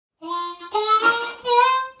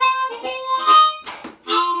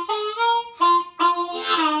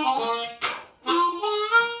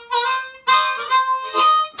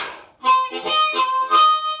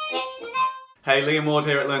Hey, Liam Ward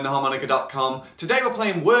here at LearnTheHarmonica.com. Today we're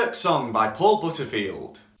playing Work Song by Paul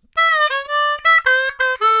Butterfield.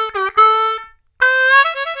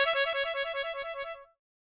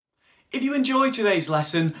 If you enjoyed today's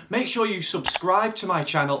lesson, make sure you subscribe to my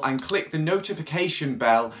channel and click the notification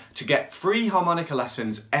bell to get free harmonica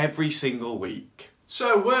lessons every single week.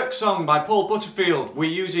 So, Work Song by Paul Butterfield. We're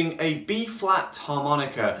using a B-flat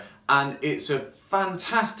harmonica, and it's a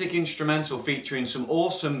fantastic instrumental featuring some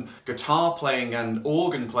awesome guitar playing and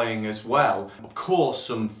organ playing as well. Of course,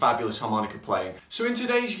 some fabulous harmonica playing. So in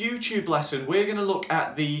today's YouTube lesson, we're going to look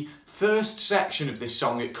at the first section of this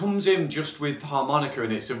song. It comes in just with harmonica,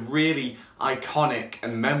 and it's a really iconic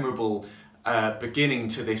and memorable beginning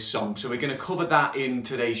to this song. So we're going to cover that in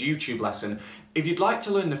today's YouTube lesson. If you'd like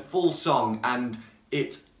to learn the full song, and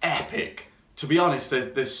it's epic, to be honest,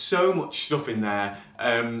 there's so much stuff in there.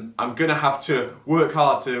 I'm going to have to work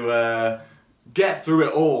hard to get through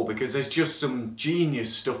it all, because there's just some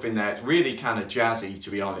genius stuff in there. It's really kind of jazzy,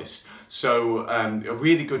 to be honest. So a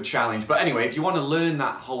really good challenge. But anyway, if you want to learn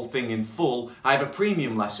that whole thing in full, I have a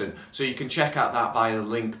premium lesson, so you can check out that via the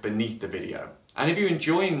link beneath the video. And if you're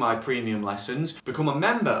enjoying my premium lessons, become a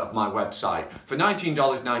member of my website for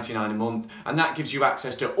 $19.99 a month, and that gives you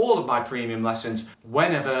access to all of my premium lessons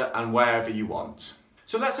whenever and wherever you want.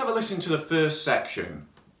 So let's have a listen to the first section.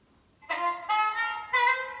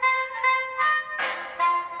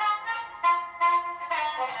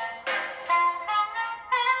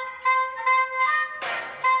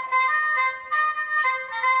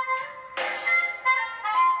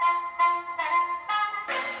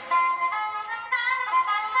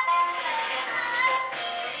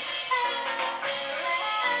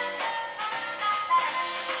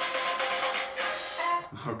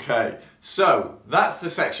 Okay, so that's the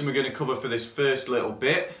section we're going to cover for this first little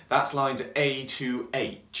bit. That's lines A to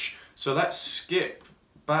H. So let's skip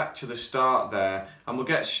back to the start there and we'll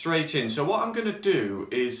get straight in. So what I'm going to do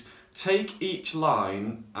is take each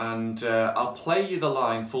line and I'll play you the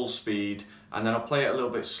line full speed, and then I'll play it a little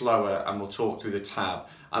bit slower and we'll talk through the tab.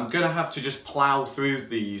 I'm going to have to just plough through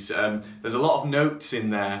these. There's a lot of notes in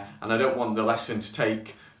there, and I don't want the lesson to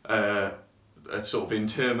take a sort of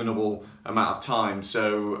interminable amount of time,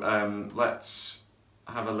 so let's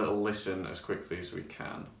have a little listen as quickly as we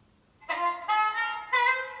can.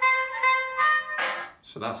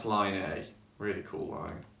 So that's line A, really cool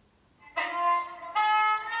line.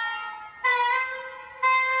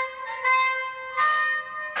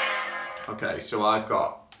 Okay, so I've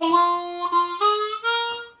got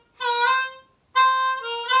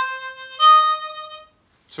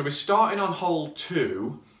so we're starting on hole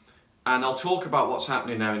 2, and I'll talk about what's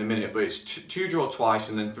happening there in a minute, but it's 2 draw twice,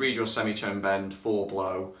 and then 3 draw semitone bend, 4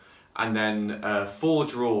 blow, and then 4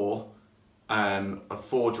 draw, a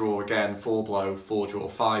 4 draw again, 4 blow, 4 draw,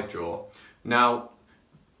 5 draw. Now,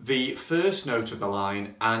 the first note of the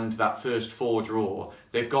line and that first 4 draw,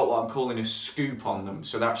 they've got what I'm calling a scoop on them,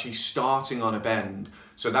 so they're actually starting on a bend.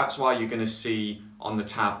 So that's why you're going to see on the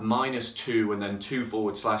tab -2 and then 2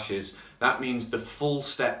 forward slashes. That means the full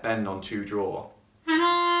step bend on 2 draw.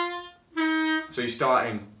 So you're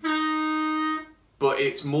starting, but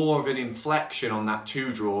it's more of an inflection on that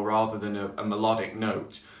 2 draw rather than a melodic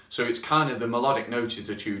note. So it's kind of, the melodic note is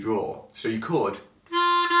the 2 draw. So you could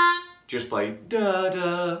just play da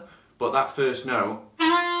da, but that first note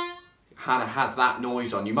kind of has that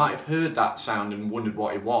noise on. You might have heard that sound and wondered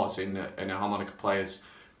what it was in a harmonica player's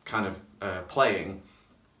kind of playing.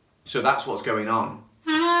 So that's what's going on.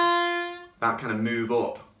 That kind of move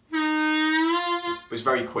up, but it's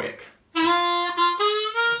very quick.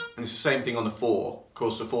 And it's the same thing on the 4. Of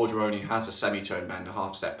course, the 4 draw only has a semitone bend, a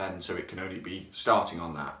half step bend, so it can only be starting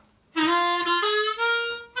on that.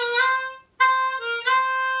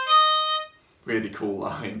 Really cool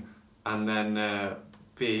line. And then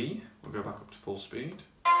B, we'll go back up to full speed.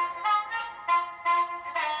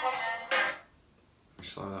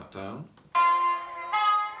 Slow that down.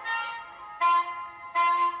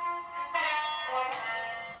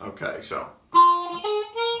 Okay, so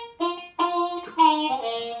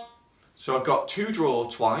I've got 2 draw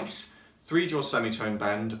twice, 3 draw semitone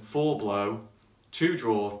bend, 4 blow, 2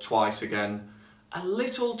 draw twice again, a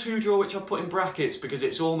little 2 draw which I've put in brackets because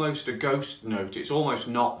it's almost a ghost note, it's almost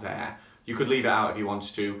not there. You could leave it out if you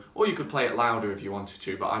wanted to, or you could play it louder if you wanted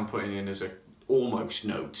to, but I'm putting it in as a almost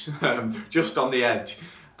note, just on the edge.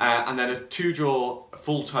 And then a 2 draw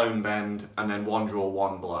full tone bend, and then 1 draw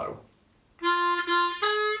 1 blow.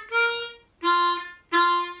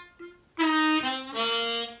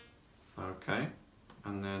 Okay,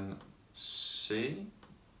 and then C.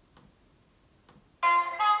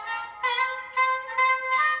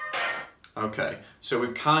 Okay, so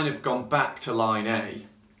we've kind of gone back to line A.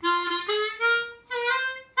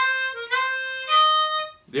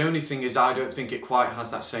 The only thing is I don't think it quite has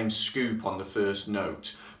that same scoop on the first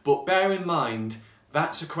note. But bear in mind,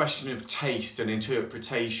 that's a question of taste and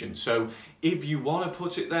interpretation. So if you want to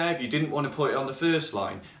put it there, if you didn't want to put it on the first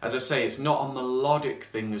line, as I say, it's not a melodic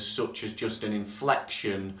thing as such as just an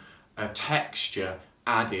inflection, a texture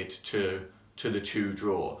added to the two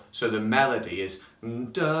draw. So the melody is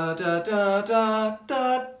da da da da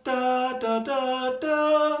da da da da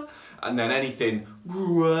da, and then anything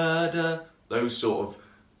those sort of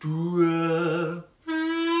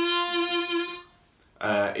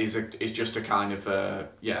is just a kind of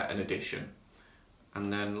an addition.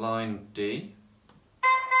 And then line D.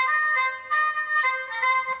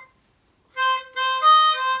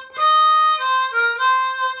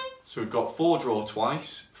 So we've got 4 draw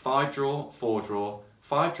twice, 5 draw, 4 draw,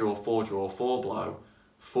 5 draw, 4 draw, 4 blow,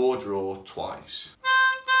 4 draw twice.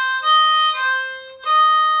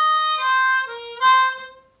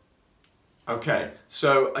 Okay,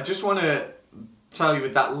 so I just want to tell you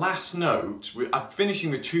with that last note, I'm finishing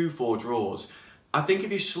with 2 4 draws. I think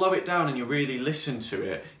if you slow it down and you really listen to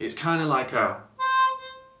it, it's kind of like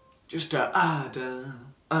just a ah-da,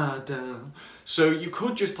 ah-da. So you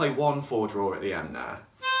could just play 1 4 draw at the end there.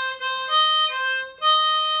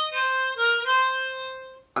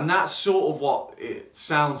 And that's sort of what it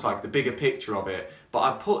sounds like, the bigger picture of it. But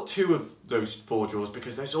I put 2 of those 4 draws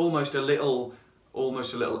because there's almost a little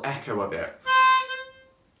echo of it.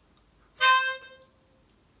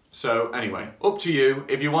 So anyway, up to you.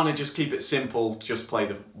 If you want to just keep it simple, just play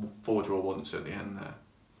the 4 draw once at the end there.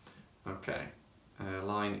 Okay,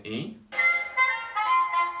 line E.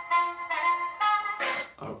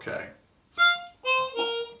 Okay.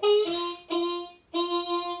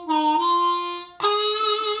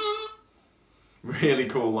 Really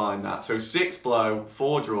cool line that. So 6 blow,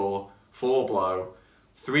 4 draw, 4 blow,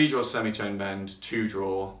 3 draw semitone bend, 2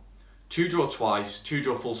 draw twice, 2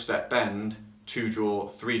 draw full step bend, 2 draw,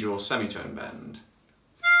 3 draw semitone bend.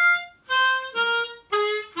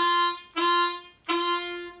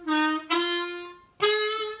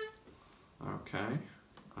 Okay,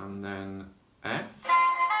 and then F.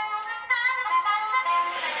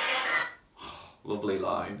 Lovely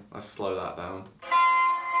line. Let's slow that down.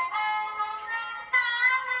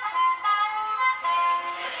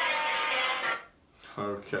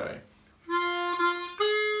 Okay.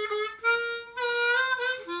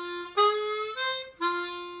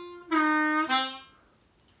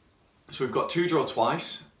 So we've got 2 draw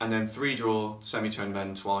twice, and then 3 draw semitone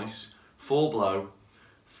bend twice, 4 blow,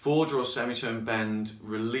 4 draw semitone bend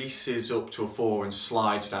releases up to a 4 and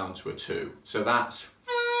slides down to a 2. So that's...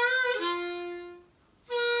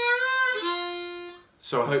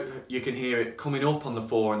 So I hope you can hear it coming up on the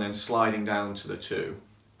 4 and then sliding down to the 2.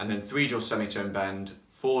 And then 3 draw semitone bend,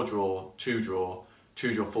 4 draw, 2 draw,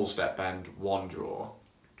 2 draw full step bend, 1 draw.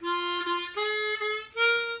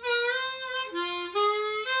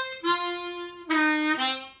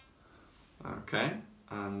 Okay,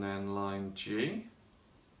 and then line G.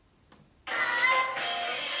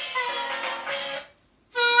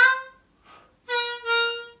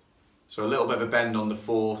 So a little bit of a bend on the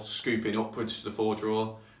 4, scooping upwards to the 4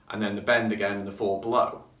 draw, and then the bend again and the 4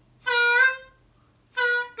 blow.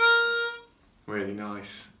 Really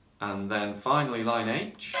nice. And then finally line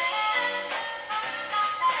H.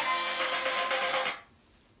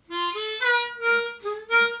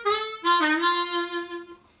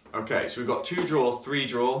 Okay, so we've got 2 draw, 3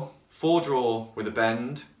 draw, 4 draw with a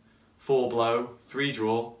bend, 4 blow, 3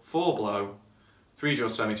 draw, 4 blow, 3 draw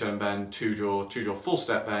semitone bend, 2 draw full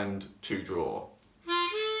step bend, 2 draw.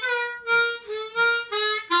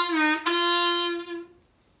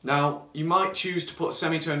 Now, you might choose to put a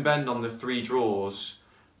semitone bend on the 3 draws,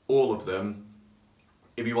 all of them,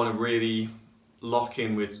 if you want to really lock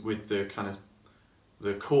in with the kind of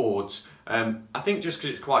the chords. I think just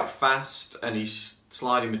because it's quite fast and he's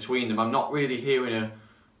sliding between them, I'm not really hearing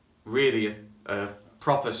a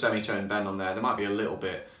proper semitone bend on there. There might be a little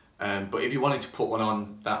bit, but if you wanted to put one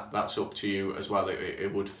on, that's up to you as well.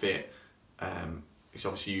 It would fit. It's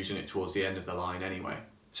obviously using it towards the end of the line anyway.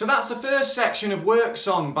 So that's the first section of Work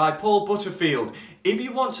Song by Paul Butterfield. If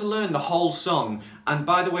you want to learn the whole song, and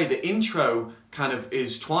by the way, the intro kind of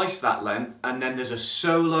is twice that length, and then there's a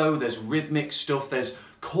solo, there's rhythmic stuff, there's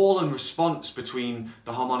call and response between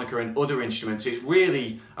the harmonica and other instruments. It's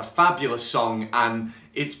really a fabulous song, and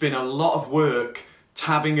it's been a lot of work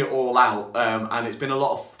tabbing it all out, and it's been a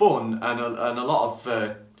lot of fun and a lot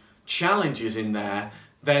of challenges in there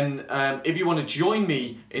then if you want to join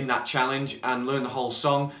me in that challenge and learn the whole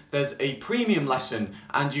song, there's a premium lesson,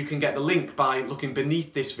 and you can get the link by looking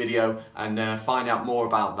beneath this video and find out more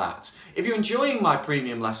about that. If you're enjoying my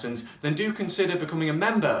premium lessons, then do consider becoming a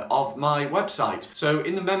member of my website. So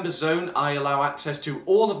in the members zone, I allow access to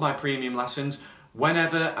all of my premium lessons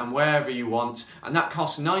whenever and wherever you want, and that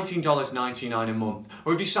costs $19.99 a month.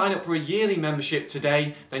 Or if you sign up for a yearly membership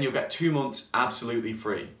today, then you'll get 2 months absolutely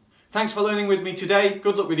free. Thanks for learning with me today,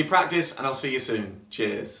 good luck with your practice, and I'll see you soon.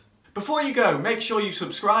 Cheers. Before you go, make sure you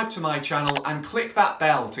subscribe to my channel and click that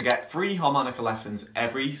bell to get free harmonica lessons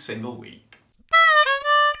every single week.